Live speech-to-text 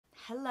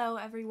Hello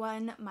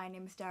everyone, my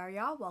name is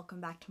Daria,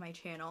 welcome back to my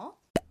channel.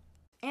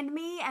 And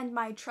me and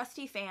my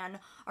trusty fan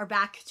are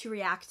back to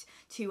react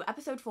to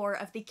episode 4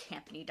 of the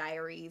Campany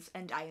Diaries,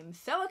 and I am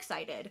so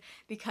excited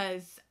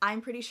because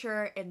I'm pretty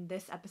sure in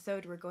this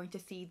episode we're going to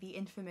see the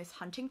infamous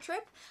hunting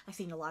trip. I've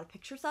seen a lot of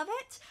pictures of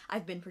it.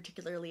 I've been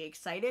particularly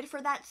excited for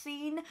that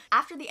scene.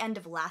 After the end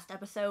of last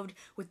episode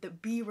with the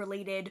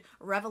bee-related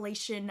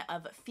revelation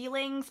of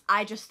feelings,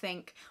 I just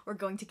think we're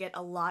going to get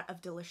a lot of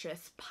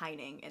delicious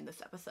pining in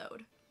this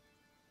episode.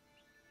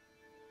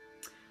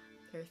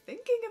 They're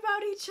thinking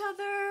about each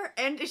other.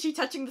 And is she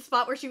touching the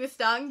spot where she was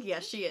stung?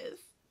 Yes, she is.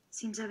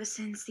 Seems ever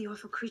since the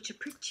awful creature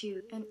pricked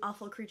you. An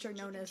awful creature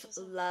known as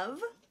love?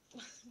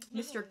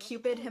 Mr.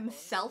 Cupid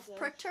himself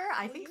pricked her?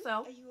 I think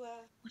so.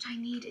 What I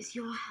need is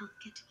your help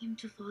getting him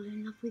to fall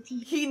in love with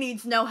you. He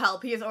needs no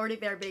help. He is already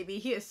there, baby.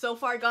 He is so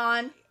far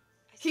gone.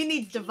 He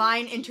needs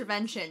divine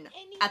intervention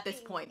at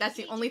this point. That's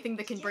the only thing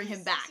that can bring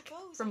him back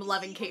from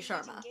loving Kate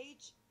Sharma.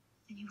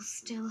 And you will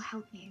still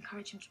help me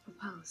encourage him to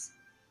propose.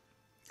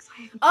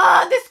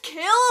 This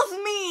kills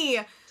me!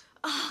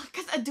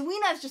 Because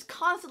Edwina is just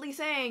constantly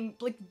saying,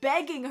 like,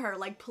 begging her,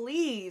 like,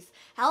 please,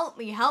 help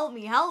me, help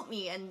me, help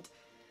me, and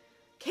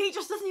Kate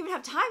just doesn't even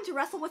have time to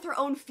wrestle with her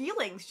own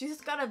feelings. She's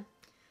just gotta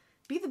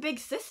be the big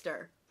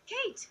sister.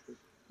 Kate!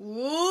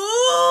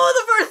 Ooh,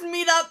 the first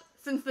meetup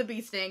since the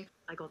bee sting.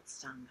 I got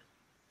stung.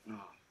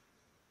 Oh.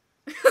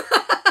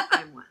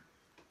 I'm one.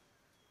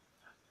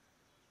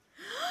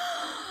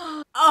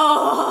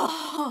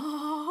 Oh.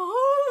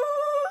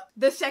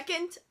 The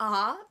second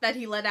that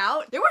he let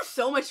out, there was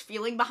so much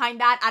feeling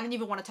behind that, I didn't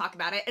even want to talk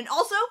about it. And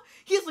also,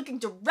 he's looking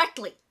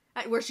directly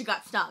at where she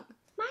got stung.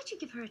 Might you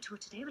give her a tour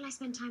today while I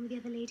spend time with the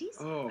other ladies?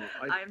 Oh,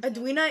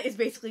 Edwina is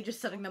basically just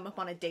setting them up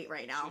on a date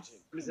right now.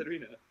 Miss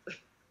Edwina.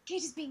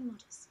 Kate is being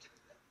modest.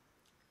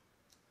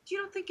 Do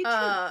you not think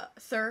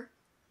it's Sir?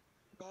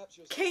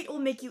 Kate will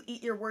make you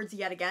eat your words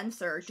yet again,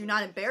 sir. Do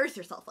not embarrass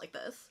yourself like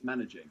this.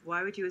 managing?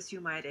 Why would you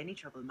assume I had any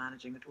trouble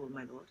managing at all,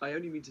 my lord? I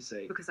only mean to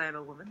say... Because I am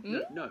a woman?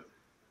 No.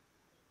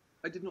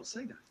 I did not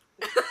say that.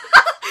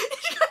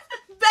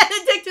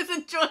 Benedict is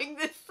enjoying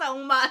this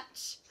so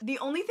much. The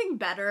only thing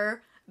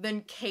better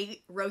than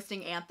Kate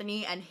roasting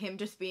Anthony and him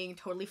just being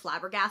totally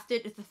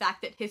flabbergasted is the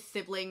fact that his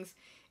siblings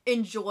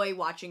enjoy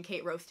watching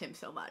Kate roast him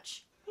so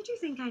much. I do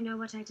think I know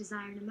what I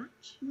desire in a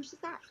match. What is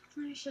that?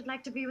 I should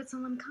like to be with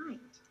someone kind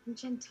and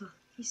gentle.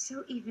 He's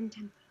so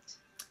even-tempered.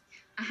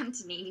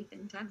 Anthony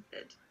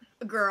even-tempered.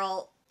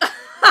 Girl.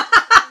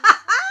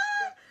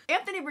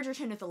 Anthony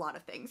Bridgerton is a lot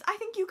of things. I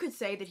think you could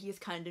say that he is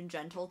kind and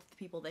gentle to the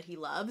people that he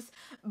loves,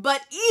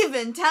 but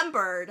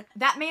even-tempered.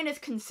 That man is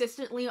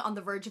consistently on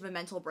the verge of a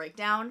mental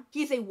breakdown.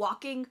 He's a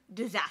walking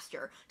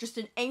disaster, just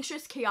an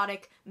anxious,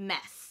 chaotic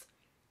mess.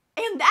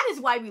 And that is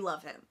why we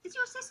love him. Is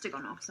your sister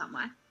gone off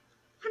somewhere?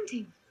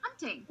 Hunting.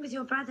 Hunting? With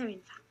your brother,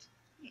 in fact.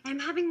 I'm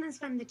having them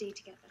spend the day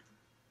together,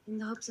 in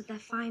the hopes of their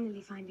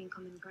finally finding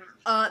common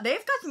ground.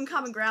 They've got some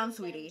common ground,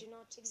 sweetie.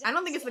 I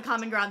don't think it's the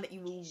common ground that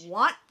you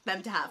want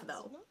them to have,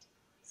 though.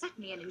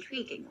 Certainly an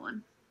intriguing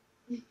one.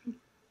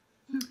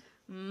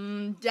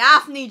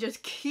 Daphne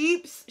just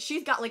keeps...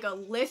 She's got, like, a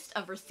list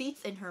of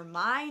receipts in her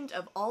mind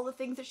of all the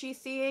things that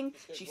she's seeing.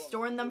 She's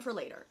storing them for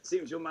later.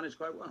 Seems you'll manage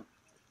quite well.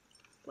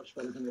 Much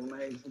better than your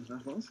maid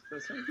that was,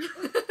 personally.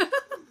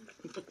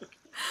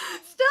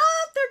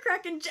 Stop! They're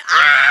cracking...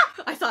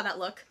 I saw that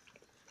look.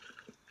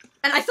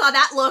 And I saw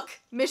that look,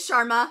 Miss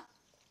Sharma.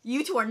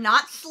 You two are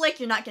not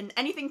slick. You're not getting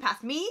anything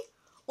past me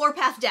or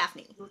past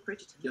Daphne. Lord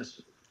Bridgerton. Yes.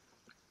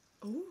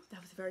 Ooh, that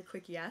was a very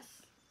quick yes.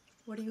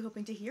 What are you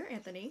hoping to hear,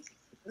 Anthony?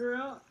 Here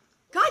we are.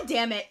 God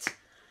damn it.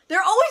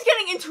 They're always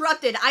getting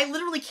interrupted. I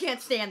literally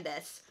can't stand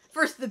this.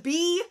 First the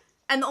bee,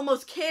 and the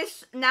almost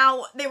kiss.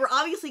 Now, they were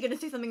obviously going to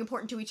say something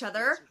important to each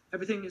other.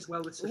 Everything is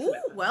well with Sir Ooh,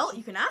 Philip. well,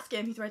 you can ask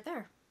him. He's right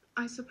there.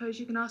 I suppose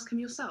you can ask him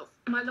yourself,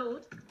 my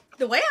lord.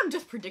 The way I'm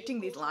just predicting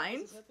these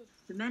lines.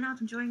 The men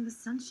out enjoying the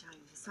sunshine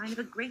is a sign of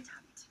a great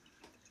habit.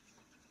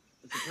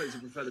 I suppose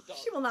you prefer the...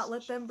 She will not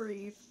let them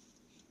breathe.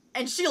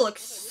 And she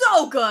looks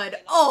so good.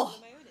 Oh,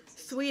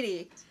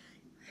 sweetie.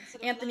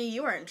 Anthony,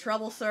 you are in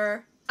trouble,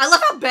 sir. I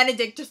love how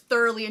Benedict just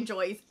thoroughly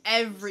enjoys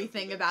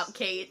everything about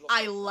Kate.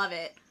 I love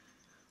it.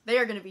 They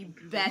are going to be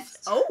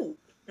best. Oh.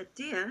 The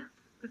deer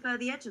prefer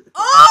the edge of the...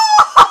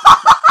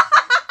 Oh!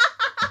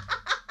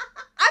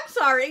 I'm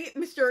sorry,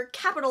 Mr.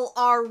 Capital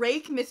R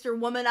Rake, Mr.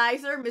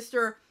 Womanizer,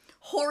 Mr.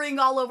 Whoring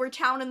all over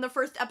town in the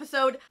first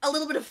episode. A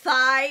little bit of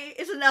thigh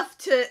is enough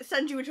to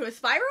send you into a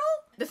spiral?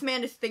 This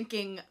man is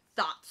thinking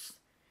thoughts,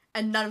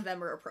 and none of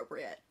them are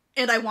appropriate.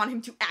 And I want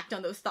him to act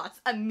on those thoughts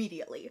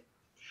immediately.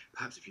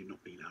 Perhaps if you'd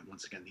not been out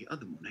once again the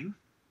other morning,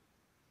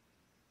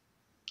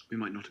 we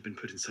might not have been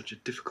put in such a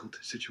difficult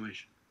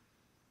situation.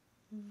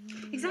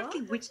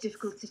 Exactly which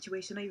difficult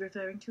situation are you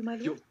referring to, my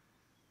lord?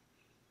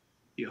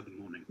 The other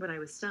morning. When I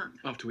was stung.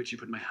 After which you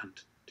put my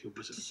hand to your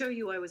bosom. To show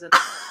you I was a...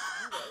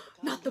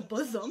 Not the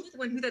bosom. The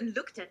one who then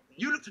looked at me.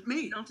 You looked at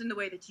me! Not in the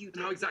way that you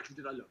did. How exactly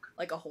did I look?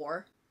 Like a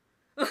whore.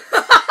 You're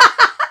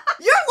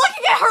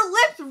looking at her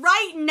lips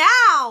right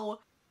now!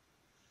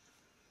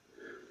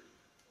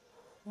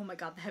 Oh my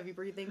god, the heavy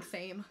breathing,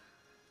 same.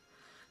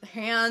 The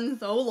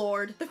hands, oh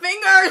lord. The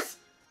fingers!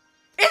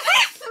 Is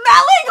he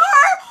smelling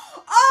her?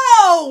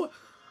 Oh!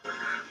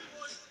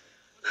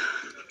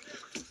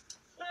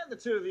 There the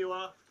two of you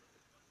are.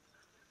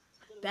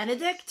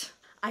 Benedict,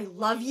 I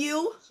love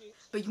you,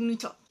 but you need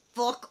to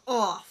fuck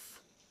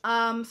off. So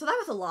that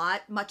was a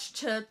lot. Much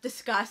to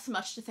discuss,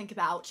 much to think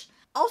about.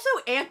 Also,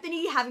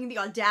 Anthony having the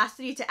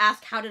audacity to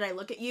ask, how did I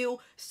look at you?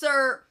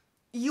 Sir,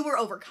 you were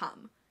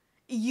overcome.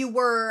 You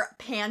were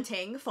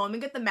panting,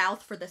 foaming at the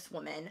mouth for this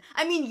woman.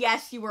 I mean,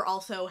 yes, you were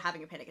also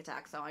having a panic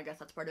attack, so I guess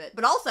that's part of it.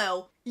 But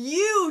also,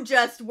 you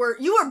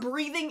were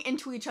breathing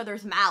into each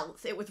other's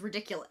mouths. It was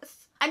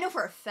ridiculous. I know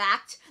for a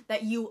fact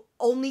that you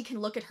only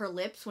can look at her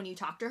lips when you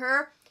talk to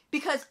her,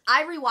 because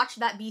I rewatched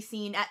that B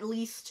scene at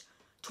least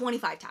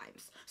 25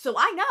 times. So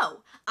I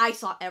know. I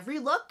saw every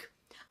look.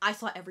 I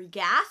saw every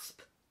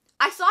gasp.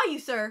 I saw you,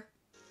 sir.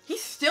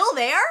 He's still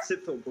there?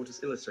 Sipthorpe brought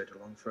his illustrator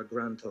along for a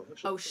grand tour.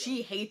 Oh,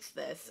 she hates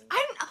this.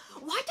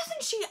 Why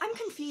doesn't she? I'm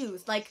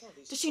confused. Like,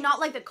 does she not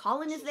like that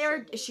Colin is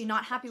there? Is she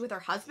not happy with her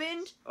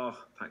husband? Oh,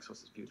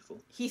 Paxos is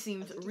beautiful. He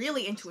seems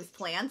really into his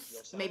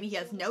plants. Maybe he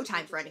has no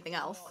time for anything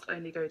else.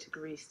 Only go to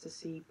Greece to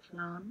see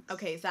plants.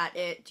 Okay, is that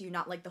it? Do you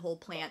not like the whole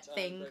plant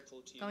thing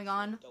going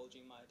on?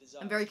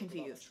 I'm very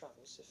confused.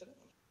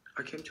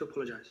 I came to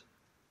apologize.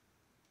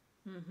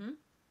 Mm-hmm.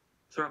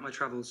 Throughout my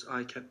travels,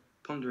 I kept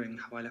pondering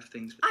how I left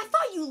things. I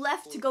thought you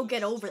left to go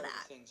get over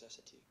that.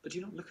 But do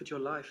you not look at your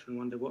life and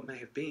wonder what may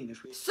have been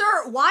if we...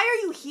 Sir, why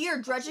are you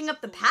here dredging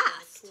up the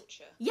past?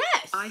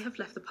 Yes! I have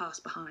left the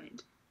past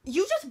behind.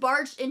 You just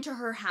barged into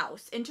her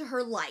house, into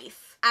her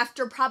life,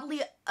 after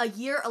probably a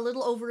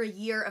little over a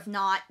year of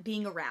not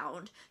being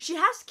around. She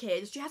has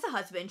kids, she has a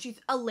husband, she's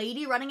a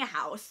lady running a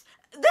house.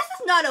 This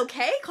is not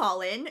okay,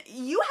 Colin.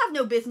 You have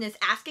no business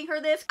asking her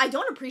this. I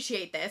don't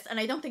appreciate this, and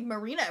I don't think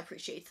Marina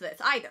appreciates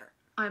this either.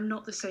 I am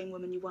not the same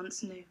woman you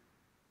once knew.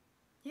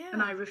 Yeah.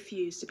 And I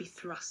refuse to be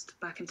thrust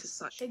back into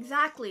such...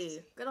 Exactly.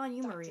 Good on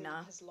you,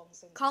 Marina.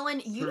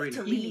 Colin, you need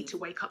to leave. You need to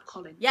wake up,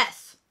 Colin.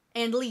 Yes,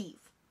 and leave.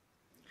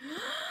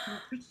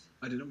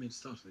 I did not mean to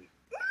startle you.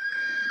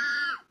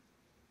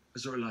 I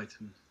saw a light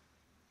and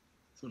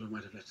thought I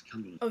might have left a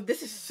candle. Oh,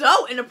 this is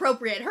so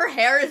inappropriate. Her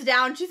hair is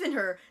down. She's in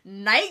her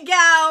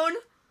nightgown.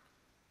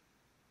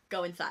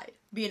 Go inside.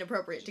 Be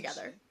inappropriate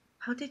together.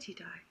 How did he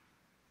die?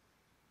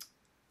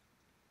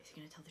 Is he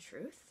gonna tell the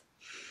truth?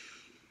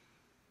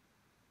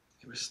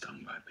 He was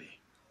stung by a bee.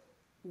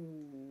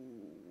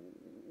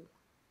 Ooh.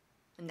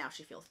 And now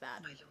she feels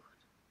bad. My lord.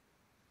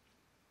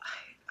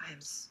 I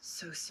am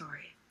so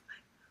sorry.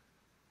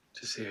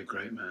 To see a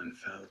great man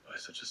felled by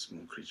such a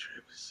small creature,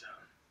 it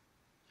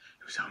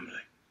was humbling,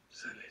 to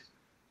say the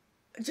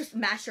least. Just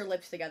mash your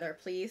lips together,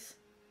 please.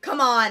 Come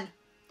on!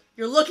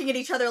 You're looking at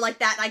each other like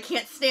that and I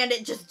can't stand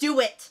it. Just do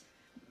it!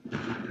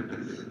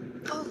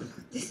 Oh,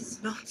 this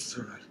is not... It's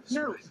all right.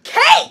 No. All right.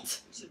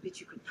 Kate! I shall bid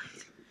you good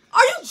night.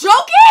 Are you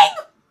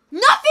joking?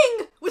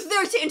 Nothing was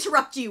there to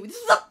interrupt you. This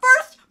is the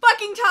first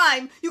fucking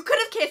time you could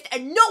have kissed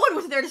and no one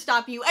was there to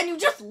stop you and you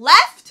just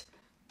left?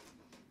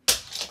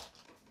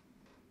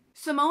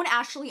 Simone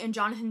Ashley and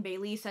Jonathan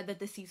Bailey said that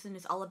this season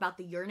is all about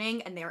the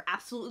yearning, and they are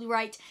absolutely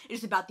right. It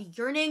is about the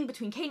yearning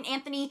between Kate and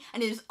Anthony,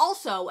 and it is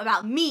also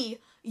about me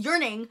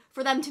yearning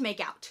for them to make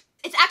out.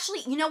 It's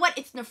actually, you know what?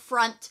 It's an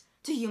affront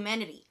to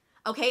humanity,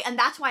 okay? And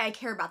that's why I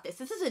care about this.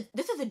 This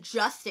is a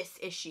justice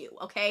issue,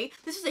 okay?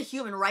 This is a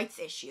human rights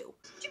issue.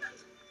 Do you mind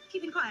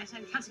keeping quiet?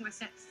 I'm counting my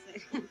steps.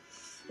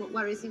 What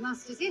worries you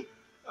most, is it?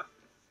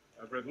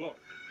 I've read a lot.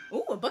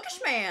 Ooh, a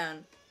bookish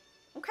man.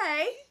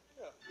 Okay.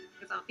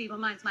 If our feeble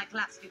minds might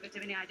collapse if you've got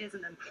too many ideas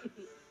in them.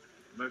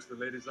 Most of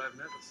the ladies I've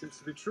met, it seems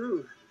to be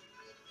true.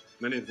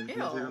 Many of them Ew.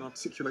 can't even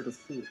articulate a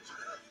thought.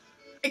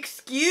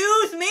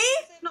 Excuse me?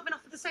 Not been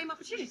offered the same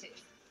opportunity.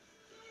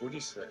 What do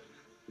you say?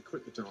 We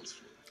quit the dance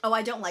floor. Oh,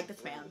 I don't like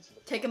this man.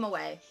 Take him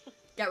away.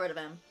 Get rid of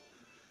him.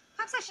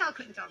 Perhaps I shall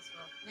quit the dance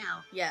floor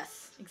now.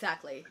 Yes,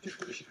 exactly. I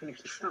think we should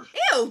finish this up.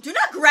 Ew, do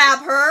not grab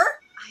her!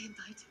 I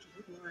invited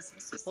Lord Morrison.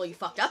 Well, you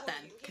fucked up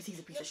then, because he's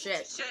a piece of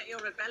shit. Share your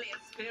rebellious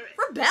spirit.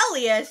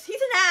 Rebellious?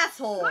 He's an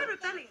asshole. My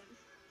rebellion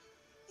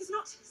is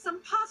not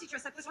some party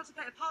dress I put on to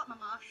play a part,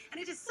 Mama,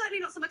 and it is certainly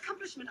not some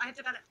accomplishment I have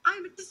developed. I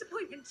am a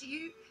disappointment to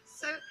you,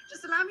 so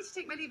just allow me to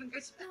take my leave and go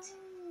to bed.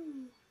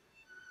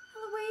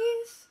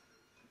 Eloise?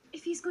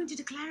 If he's going to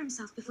declare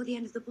himself before the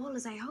end of the ball,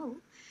 as I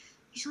hope,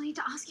 he shall need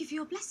to ask you for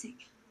your blessing.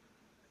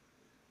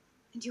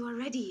 And you are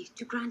ready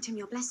to grant him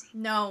your blessing.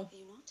 No. Are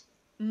you not?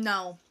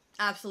 No.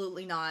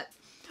 Absolutely not.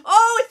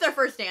 Oh, it's their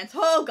first dance.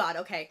 Oh god,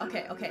 okay. I'm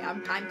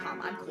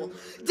calm, I'm cool.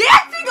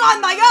 Dancing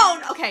on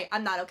my own! Okay,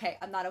 I'm not okay.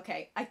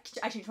 I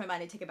changed my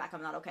mind, I take it back,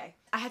 I'm not okay.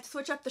 I had to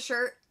switch up the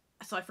shirt,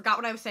 so I forgot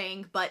what I was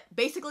saying, but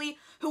basically,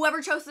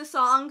 whoever chose this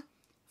song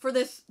for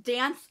this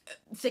dance,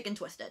 sick and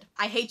twisted.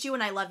 I hate you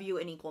and I love you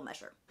in equal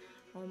measure.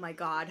 Oh my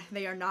god,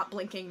 they are not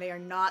blinking, they are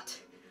not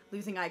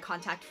losing eye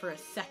contact for a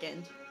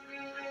second.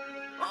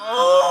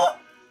 Oh!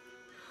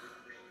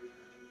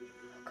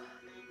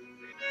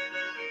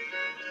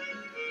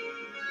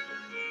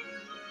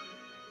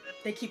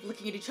 They keep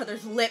looking at each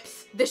other's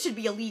lips. This should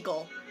be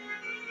illegal.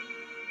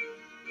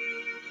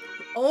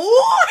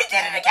 Oh, he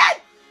did it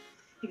again!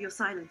 If your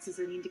silence is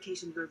an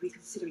indication you are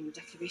reconsidering your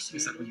declaration,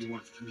 Is my that what lord, you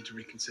want for me to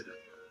reconsider?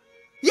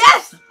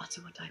 Yes! not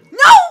utter what I want.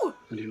 No!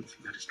 I do not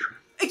think that is true.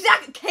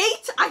 Exactly.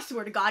 Kate! I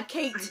swear to God,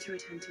 Kate. I'm to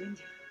return to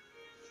India.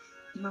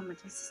 The moment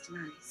my sister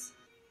marries,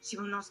 she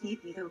will not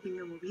need me. There will be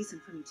no more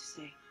reason for me to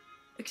stay.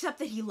 Except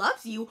that he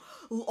loves you.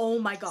 Oh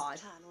my God.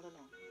 Just turn all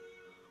along.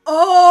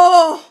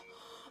 Oh!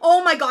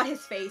 Oh my God,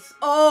 his face.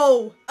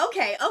 Oh.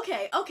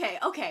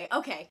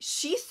 Okay.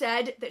 She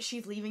said that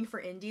she's leaving for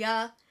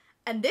India,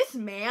 and this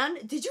man,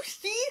 did you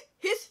see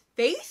his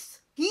face?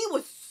 He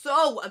was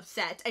so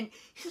upset, and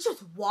he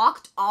just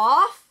walked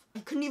off.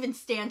 He couldn't even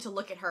stand to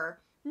look at her,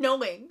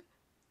 knowing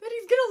that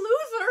he's gonna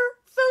lose her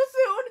so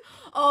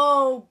soon.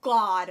 Oh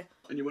God.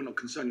 And you will not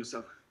concern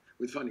yourself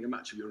with finding a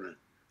match of your own.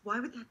 Why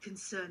would that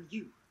concern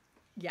you?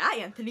 Yeah,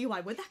 Anthony, why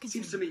would that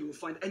concern Seems to me you will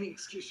find any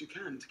excuse you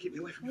can to keep me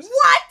away from your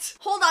What?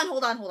 Hold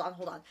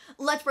on.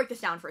 Let's break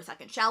this down for a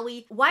second, shall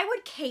we? Why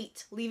would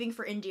Kate leaving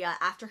for India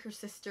after her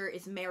sister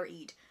is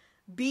married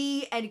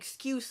be an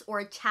excuse or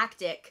a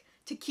tactic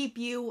to keep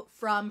you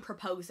from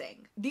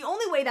proposing? The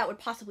only way that would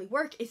possibly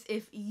work is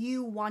if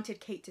you wanted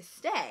Kate to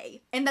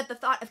stay, and that the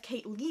thought of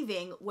Kate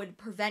leaving would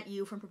prevent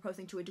you from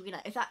proposing to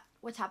Edwina. Is that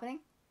what's happening?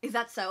 Is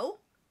that so?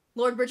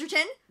 Lord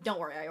Bridgerton? Don't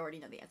worry, I already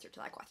know the answer to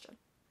that question.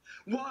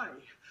 Why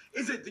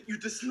is it that you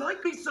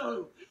dislike me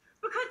so?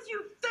 Because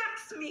you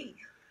vex me!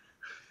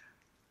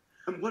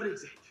 And what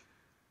is it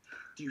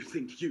do you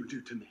think you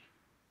do to me?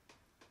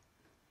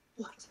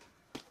 What?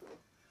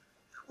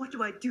 What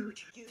do I do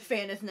to you? The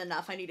fan isn't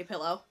enough, I need a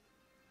pillow.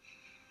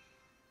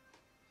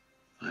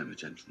 I am a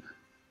gentleman.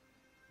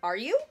 Are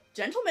you?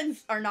 Gentlemen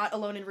are not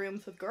alone in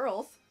rooms with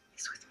girls.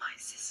 It's with my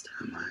sister.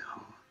 And my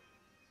heart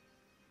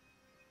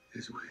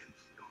is with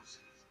yours.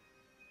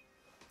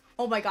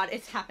 Oh my God,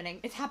 it's happening.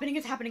 It's happening.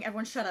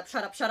 Everyone shut up. Say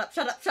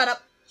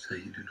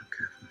you do not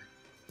care for me.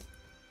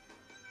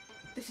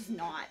 This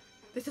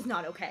is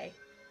not okay.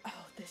 Oh,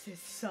 this is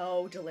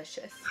so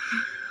delicious.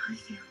 I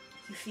feel.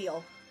 You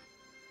feel.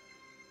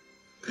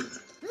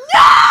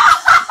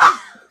 No!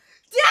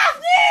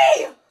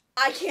 Daphne!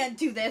 I can't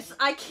do this.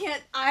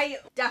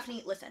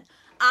 Daphne, listen.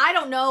 I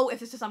don't know if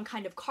this is some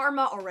kind of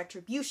karma or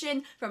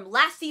retribution from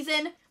last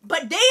season,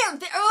 but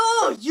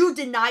oh, you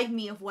denied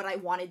me of what I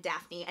wanted,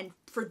 Daphne, and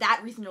for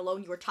that reason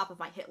alone, you were top of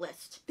my hit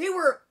list. They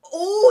were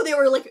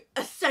like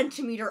a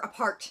centimeter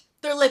apart.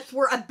 Their lips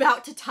were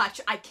about to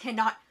touch. I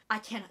cannot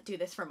do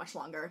this for much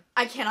longer.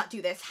 I cannot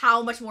do this.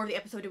 How much more of the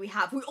episode do we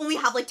have? We only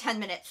have like 10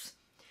 minutes.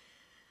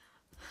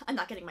 I'm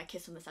not getting my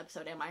kiss in this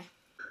episode, am I?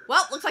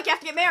 Well, looks like you have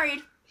to get married.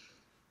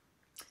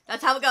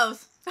 That's how it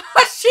goes.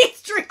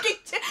 She's drinking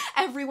too.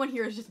 Everyone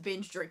here is just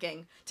binge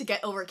drinking to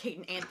get over Kate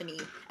and Anthony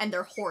and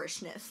their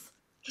whorishness.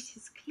 It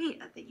is clear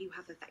that you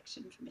have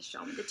affection for Miss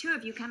Sharma. The two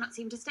of you cannot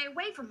seem to stay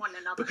away from one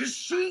another. Because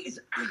she is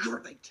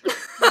aggravating.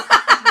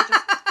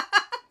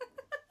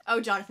 Oh,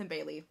 Jonathan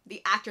Bailey,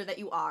 the actor that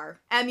you are.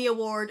 Emmy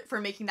Award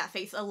for making that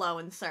face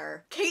alone,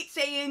 sir. Kate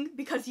saying,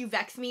 because you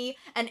vex me,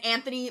 and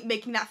Anthony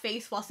making that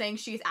face while saying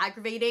she is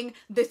aggravating.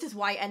 This is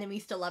why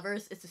enemies to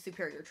lovers is the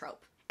superior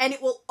trope. And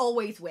it will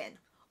always win.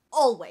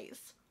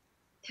 Always.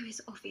 There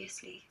is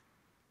obviously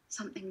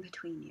something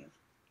between you.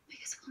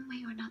 Because one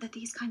way or another,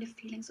 these kind of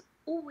feelings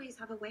always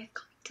have a way of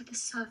coming to the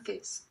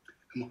surface.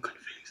 And what kind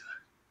of feelings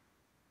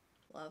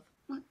are Love.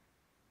 What?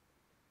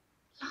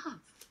 Love.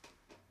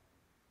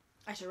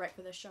 I should write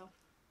for this show.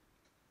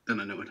 they?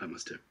 Then I know what I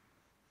must do.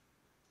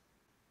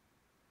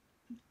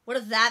 What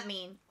does that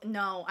mean?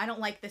 No, I don't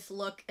like this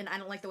look, and I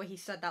don't like the way he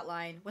said that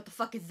line. What the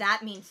fuck does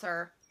that mean,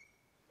 sir?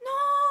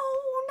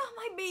 No, not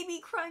my baby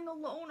crying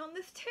alone on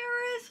this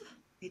terrace.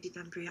 Lady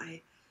Danbury,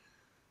 I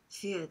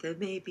fear there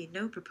may be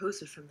no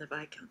proposal from the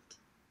Viscount.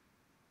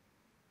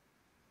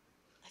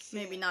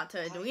 Maybe not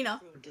to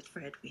Edwina. Ruined it for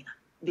Edwina.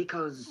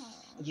 Because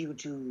you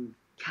two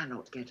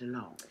cannot get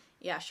along.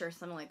 Yeah, sure,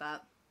 something like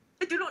that.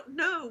 I do not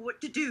know what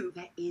to do.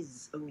 There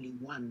is only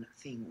one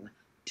thing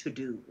to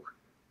do.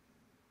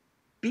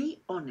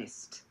 Be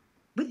honest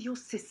with your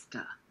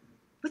sister,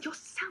 with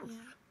yourself,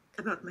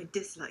 About my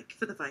dislike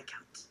for the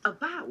Viscount.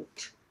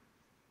 about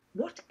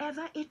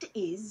whatever it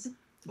is.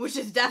 Which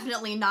is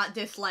definitely not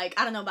dislike.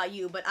 I don't know about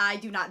you, but I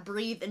do not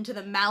breathe into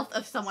the mouth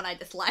of someone I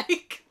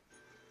dislike.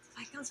 The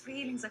Viscount's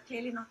feelings are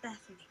clearly not there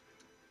for me.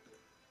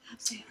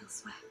 Perhaps they are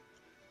elsewhere.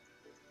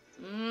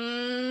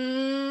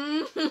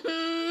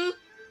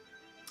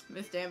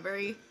 Miss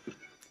Danbury.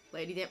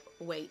 Lady Dan-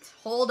 Wait.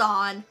 Hold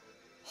on.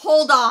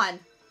 Hold on.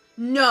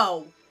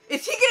 No.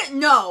 Is he gonna-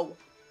 No.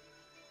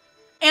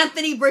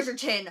 Anthony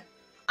Bridgerton.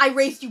 I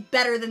raised you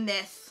better than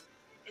this.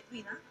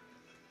 Edwina,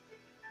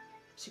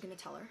 Is she gonna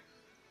tell her?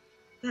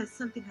 there's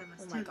something I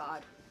must Oh tell my you.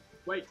 god.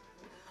 Wait.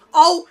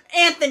 Oh,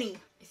 Anthony!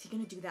 Is he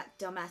gonna do that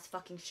dumbass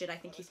fucking shit I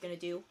think he's gonna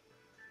do?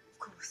 Of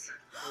course.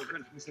 I'll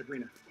return for Miss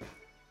Sabrina.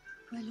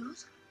 My lord?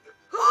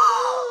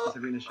 Miss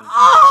Sabrina shall.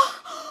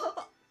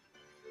 Oh!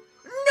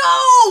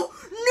 No!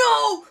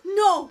 No!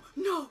 No!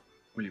 No!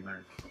 Will you marry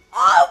me?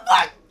 Oh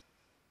my!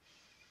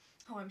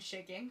 Oh, I'm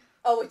shaking.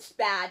 Oh, it's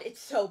bad. It's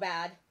so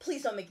bad.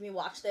 Please don't make me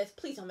watch this.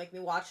 Please don't make me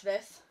watch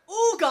this.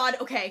 Oh god,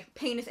 okay.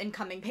 Pain is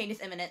incoming. Pain is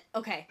imminent.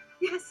 Okay.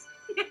 Yes,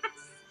 yes.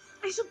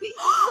 I shall be.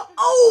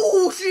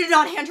 Oh, she did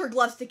not hand her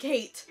gloves to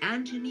Kate.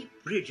 Anthony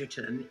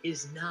Bridgerton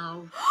is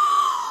now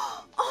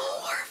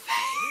Oh, her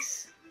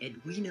face.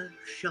 Edwina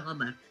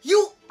Sharma.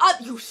 You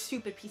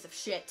stupid piece of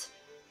shit.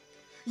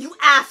 You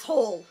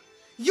asshole.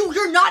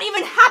 You're not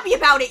even happy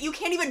about it. You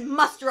can't even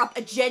muster up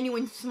a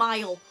genuine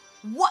smile.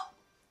 What?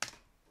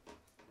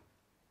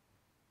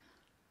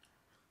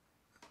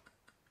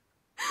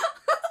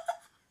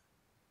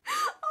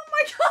 Oh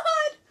my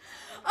god.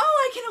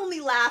 Oh, I can only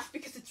laugh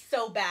because it's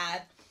so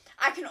bad.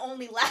 I can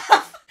only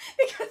laugh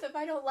because if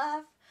I don't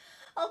laugh,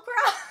 I'll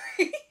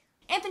cry.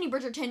 Anthony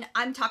Bridgerton,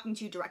 I'm talking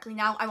to you directly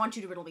now. I want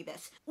you to riddle me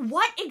this.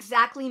 What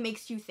exactly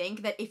makes you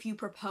think that if you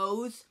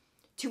propose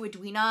to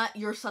Edwina,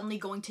 you're suddenly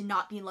going to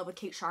not be in love with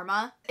Kate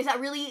Sharma? Is that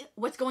really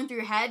what's going through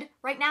your head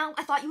right now?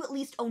 I thought you at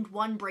least owned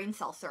one brain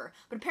cell, sir.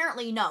 But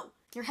apparently, no.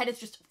 Your head is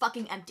just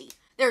fucking empty.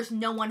 There's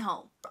no one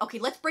home. Okay,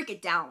 let's break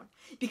it down,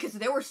 because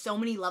there were so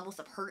many levels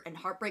of hurt and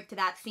heartbreak to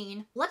that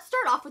scene. Let's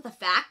start off with the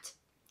fact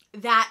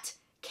that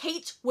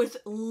Kate was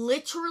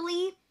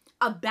literally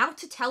about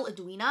to tell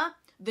Edwina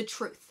the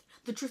truth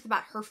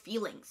about her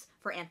feelings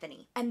for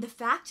Anthony. And the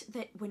fact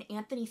that when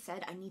Anthony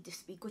said, "I need to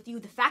speak with you,"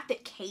 the fact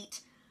that Kate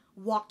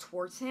walked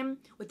towards him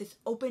with this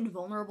open,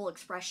 vulnerable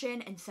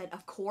expression and said,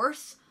 "Of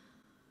course,"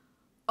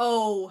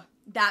 oh,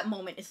 that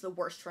moment is the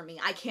worst for me.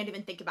 I can't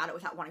even think about it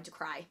without wanting to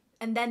cry.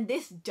 And then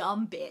this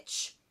dumb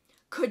bitch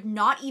could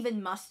not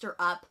even muster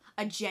up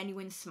a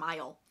genuine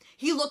smile.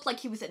 He looked like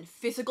he was in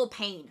physical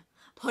pain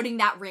putting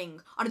that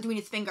ring on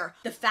Edwina's finger.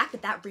 The fact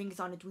that that ring is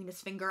on Edwina's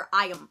finger,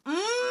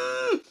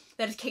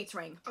 that is Kate's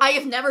ring. I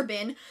have never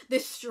been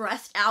this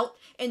stressed out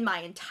in my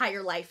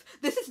entire life.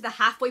 This is the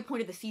halfway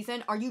point of the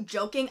season. Are you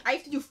joking? I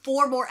have to do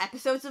 4 more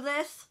episodes of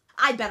this?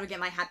 I better get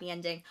my happy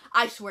ending.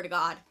 I swear to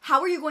God.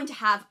 How are you going to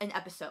have an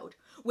episode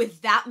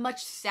with that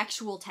much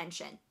sexual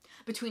tension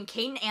between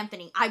Kate and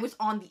Anthony? I was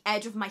on the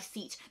edge of my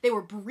seat. They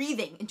were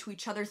breathing into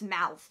each other's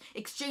mouths,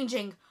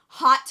 exchanging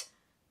hot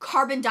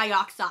carbon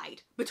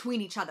dioxide between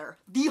each other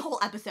the whole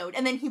episode,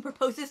 and then he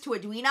proposes to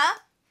Edwina?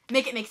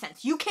 Make it make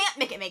sense. You can't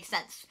make it make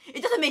sense.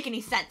 It doesn't make any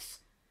sense.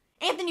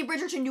 Anthony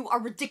Bridgerton, you are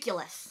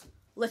ridiculous.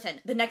 Listen,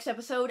 the next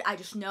episode, I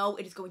just know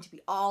it is going to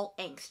be all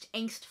angst.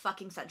 Angst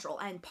fucking central,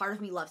 and part of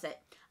me loves it.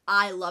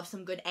 I love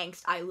some good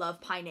angst. I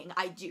love pining.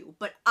 I do.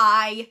 But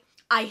I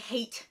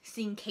hate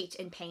seeing Kate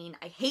in pain.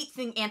 I hate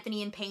seeing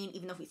Anthony in pain,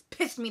 even though he's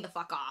pissed me the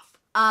fuck off.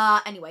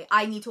 Anyway,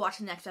 I need to watch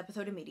the next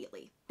episode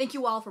immediately. Thank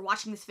you all for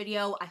watching this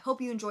video. I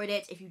hope you enjoyed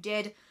it. If you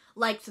did,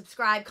 like,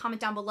 subscribe, comment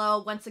down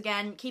below. Once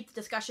again, keep the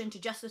discussion to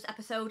just this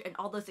episode and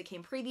all those that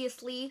came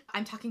previously.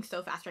 I'm talking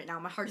so fast right now.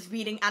 My heart is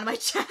beating out of my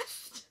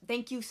chest.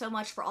 Thank you so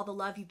much for all the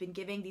love you've been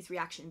giving these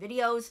reaction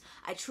videos.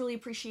 I truly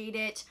appreciate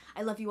it.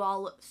 I love you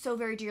all so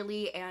very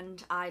dearly,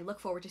 and I look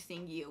forward to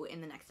seeing you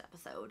in the next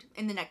episode.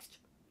 In the next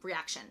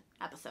reaction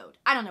episode.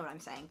 I don't know what I'm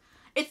saying.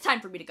 It's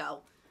time for me to go.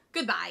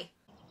 Goodbye.